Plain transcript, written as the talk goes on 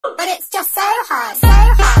but it's just so hard, so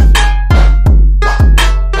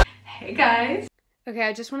hard. Hey guys. Okay,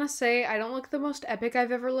 I just want to say I don't look the most epic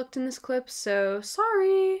I've ever looked in this clip, so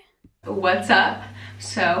sorry. What's up?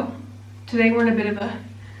 So, today we're in a bit of a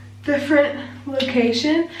different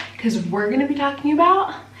location because we're going to be talking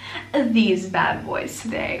about these bad boys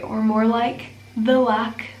today, or more like the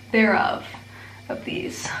lack thereof of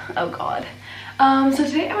these. Oh god. So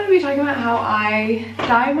today I'm going to be talking about how I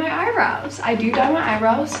dye my eyebrows. I do dye my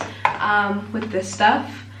eyebrows with this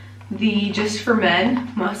stuff, the Just For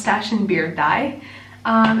Men mustache and beard dye.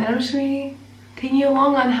 And I'm just going to be taking you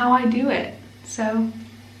along on how I do it. So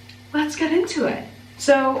let's get into it.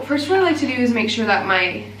 So first, what I like to do is make sure that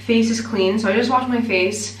my face is clean. So I just wash my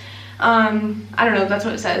face. I don't know if that's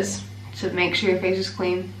what it says, to make sure your face is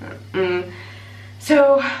clean.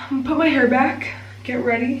 So I'm gonna put my hair back, get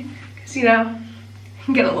ready, because you know, it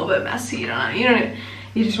can get a little bit messy.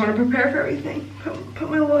 You just want to prepare for everything. Put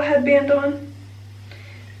my little headband on.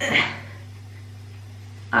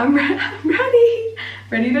 I'm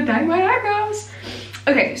ready to dye my eyebrows.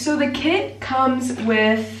 Okay, so the kit comes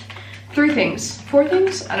with four things,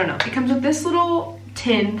 I don't know. It comes with this little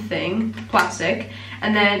tin thing, plastic,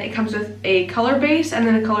 and then it comes with a color base and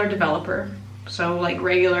then a color developer, so like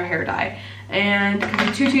regular hair dye, and it comes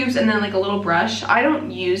with 2 tubes and then like a little brush. I don't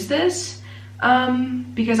use this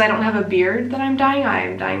because I don't have a beard that I'm dyeing. I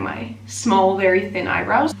am dyeing my small, very thin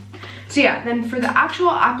eyebrows. So yeah, then for the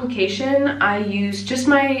actual application, I use just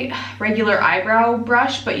my regular eyebrow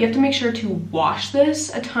brush, but you have to make sure to wash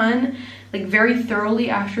this a ton, like very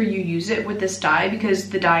thoroughly after you use it with this dye, because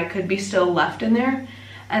the dye could be still left in there,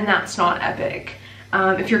 and that's not epic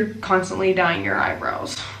if you're constantly dyeing your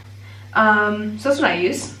eyebrows. So that's what I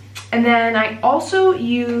use. And then I also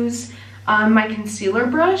use my concealer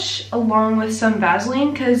brush along with some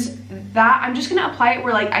Vaseline, because that I'm just gonna apply it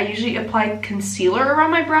where like I usually apply concealer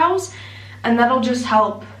around my brows, and that'll just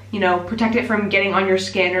help, you know, protect it from getting on your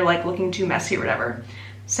skin or like looking too messy or whatever.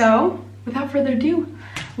 So without further ado,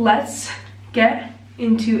 let's get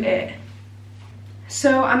into it.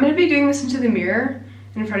 So I'm gonna be doing this into the mirror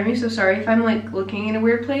in front of me, so sorry if I'm like looking in a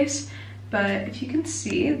weird place, but if you can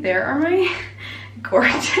see, there are my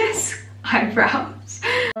gorgeous eyebrows.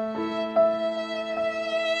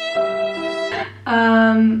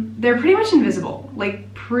 They're pretty much invisible,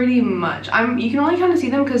 like pretty much. You can only kind of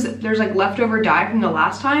see them because there's like leftover dye from the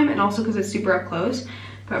last time, and also because it's super up close,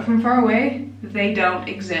 but from far away, they don't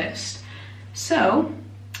exist. So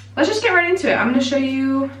let's just get right into it. I'm going to show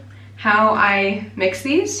you how I mix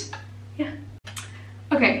these. Yeah.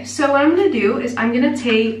 Okay, so what I'm going to do is I'm going to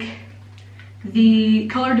take the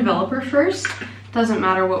color developer first. Doesn't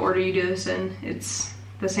matter what order you do this in, it's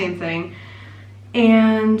the same thing.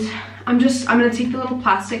 And I'm going to take the little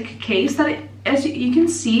plastic case that as you can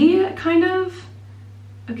see, kind of,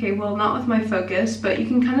 okay, well, not with my focus, but you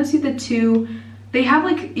can kind of see the two, they have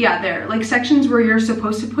like, yeah, there, like sections where you're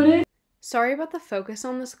supposed to put it. Sorry about the focus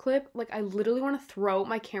on this clip. Like, I literally want to throw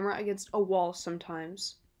my camera against a wall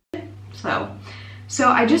sometimes. So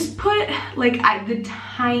I just put like the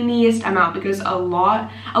tiniest amount, because a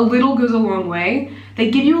little goes a long way.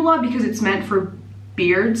 They give you a lot because it's meant for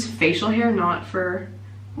beards, facial hair, not for,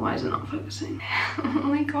 why is it not focusing? Oh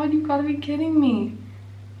my god, you gotta be kidding me.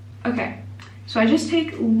 Okay, so I just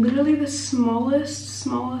take literally the smallest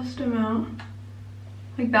amount,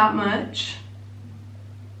 like that much.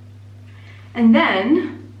 And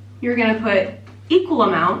then you're gonna put equal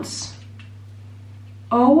amounts.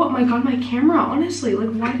 Oh my god, my camera, honestly,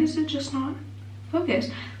 like why does it just not focus?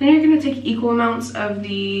 Then you're gonna take equal amounts of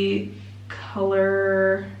the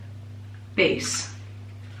color base.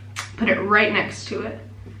 Put it right next to it.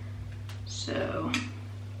 So,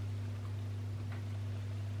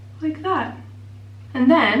 like that. And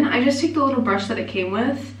then I just take the little brush that it came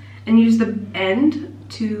with and use the end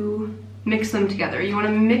to mix them together. You want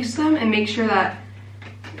to mix them and make sure that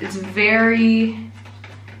it's very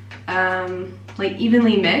like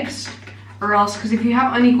evenly mixed, or else, because if you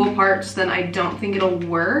have unequal parts, then I don't think it'll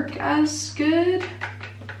work as good.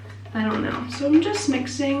 I don't know. So I'm just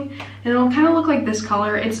mixing, and it'll kind of look like this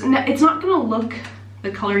color. It's not gonna look the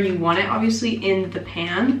color you want it, obviously, in the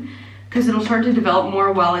pan, because it'll start to develop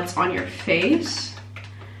more while it's on your face.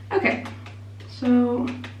 Okay, so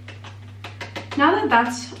now that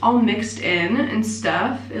that's all mixed in and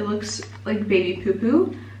stuff, it looks like baby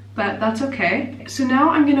poo-poo, but that's okay. So now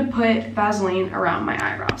I'm gonna put Vaseline around my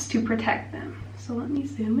eyebrows to protect them. So let me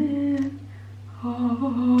zoom in.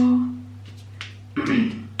 Oh.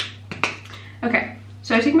 Okay,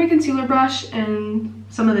 so I take my concealer brush and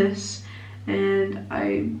some of this, and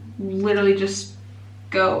I literally just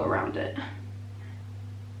go around it.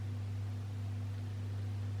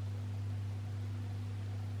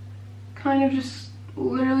 kind of just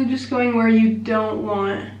literally just going where you don't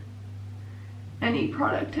want any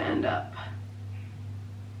product to end up.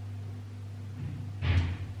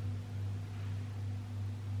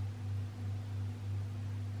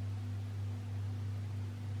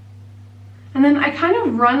 And then I kind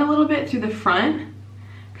of run a little bit through the front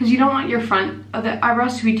because you don't want your front of the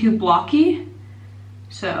eyebrows to be too blocky.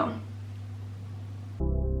 So.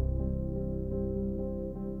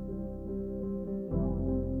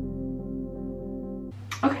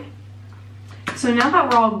 Okay. So now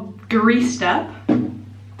that we're all greased up,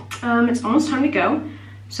 it's almost time to go.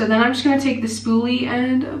 So then I'm just gonna take the spoolie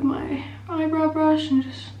end of my eyebrow brush and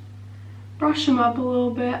just brush them up a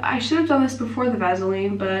little bit. I should have done this before the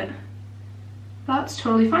Vaseline, but that's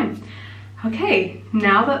totally fine. Okay,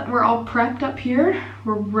 now that we're all prepped up here,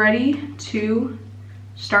 we're ready to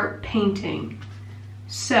start painting.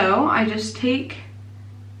 So I just take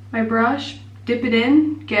my brush, dip it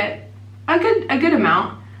in, get a good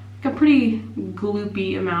amount, like a pretty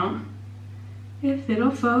gloopy amount. If it'll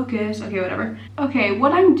focus, okay, whatever. Okay,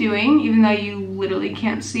 what I'm doing, even though you literally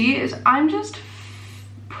can't see, is I'm just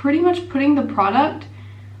pretty much putting the product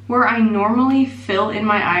where I normally fill in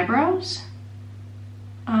my eyebrows.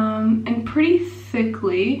 And pretty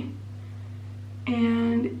thickly,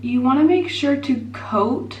 and you want to make sure to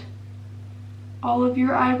coat all of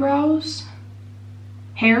your eyebrows,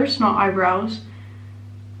 hairs, not eyebrows,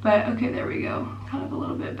 but okay, there we go, kind of a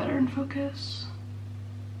little bit better in focus.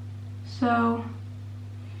 So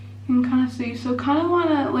you can kind of see, so kind of want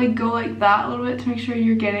to like go like that a little bit to make sure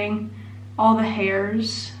you're getting all the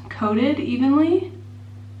hairs coated evenly.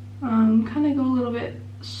 Kind of go a little bit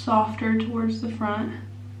softer towards the front.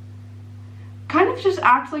 Kind of just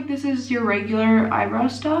act like this is your regular eyebrow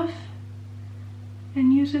stuff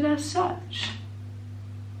and use it as such.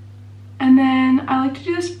 And then I like to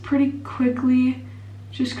do this pretty quickly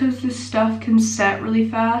just because this stuff can set really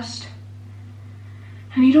fast.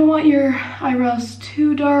 And you don't want your eyebrows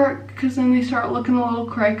too dark because then they start looking a little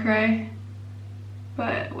cray-cray,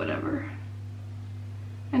 but whatever.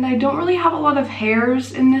 And I don't really have a lot of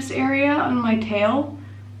hairs in this area on my tail.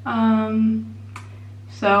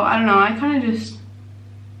 So I don't know, I kind of just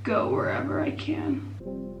go wherever I can.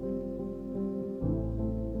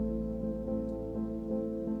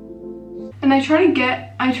 And I try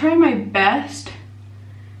my best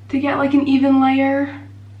to get like an even layer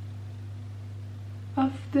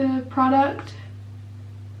of the product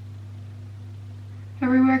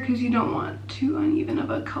everywhere because you don't want too uneven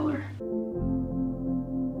of a color.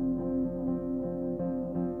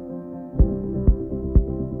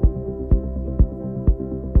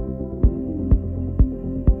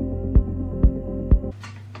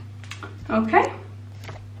 Okay,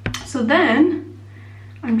 so then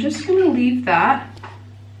I'm just gonna leave that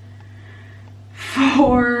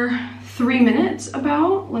for 3 minutes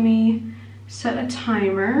about. Let me set a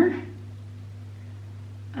timer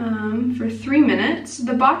for 3 minutes.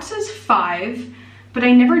 The box says 5, but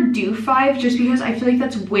I never do 5 just because I feel like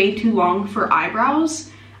that's way too long for eyebrows.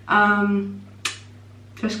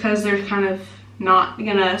 Just because they're kind of not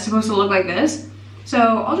supposed to look like this.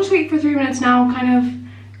 So I'll just wait for 3 minutes now, kind of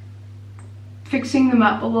fixing them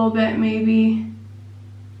up a little bit maybe.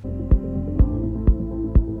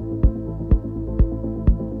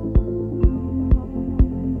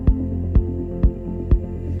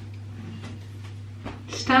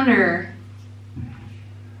 Stunner.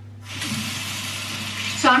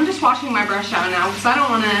 So I'm just washing my brush out now because I don't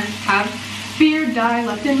want to have beard dye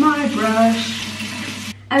left in my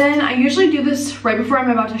brush. And then I usually do this right before I'm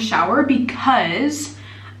about to shower because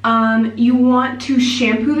you want to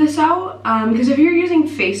shampoo this out because if you're using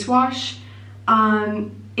face wash,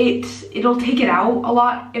 it'll take it out a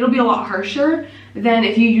lot. It'll be a lot harsher than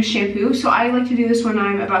if you use shampoo. So I like to do this when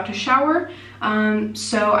I'm about to shower.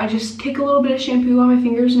 So I just take a little bit of shampoo on my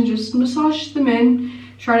fingers and just massage them in.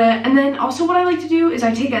 And then also what I like to do is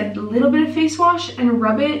I take a little bit of face wash and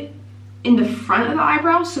rub it in the front of the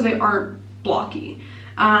eyebrows so they aren't blocky.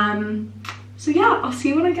 So yeah, I'll see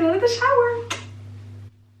you when I get out of the shower.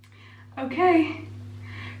 Okay,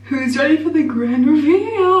 who's ready for the grand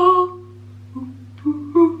reveal?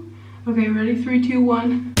 Okay, ready? 3, 2,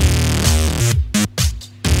 1.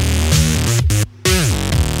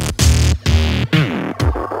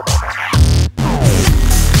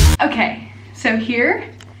 Okay, so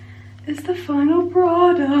here is the final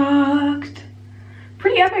product.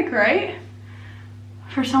 Pretty epic, right?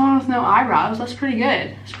 For someone with no eyebrows, that's pretty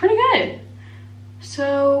good. It's pretty good.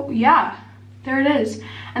 So yeah, there it is.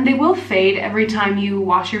 And they will fade every time you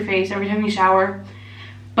wash your face, every time you shower.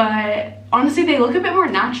 But honestly, they look a bit more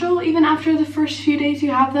natural even after the first few days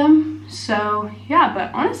you have them. So yeah,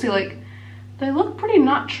 but honestly, like, they look pretty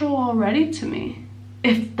natural already to me.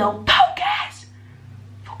 If they'll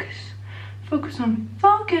focus on me,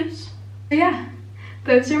 focus. But yeah,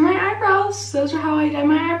 those are my eyebrows. Those are how I did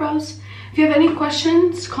my eyebrows. If you have any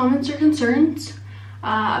questions, comments, or concerns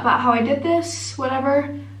about how I did this,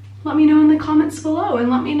 whatever, let me know in the comments below, and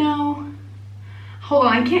let me know. Hold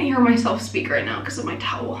on, I can't hear myself speak right now because of my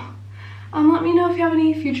towel. Let me know if you have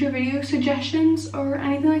any future video suggestions or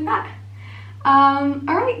anything like that.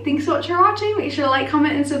 Alright, thanks so much for watching. Make sure to like,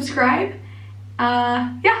 comment, and subscribe.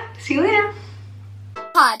 Yeah, see you later.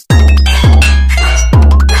 Pod.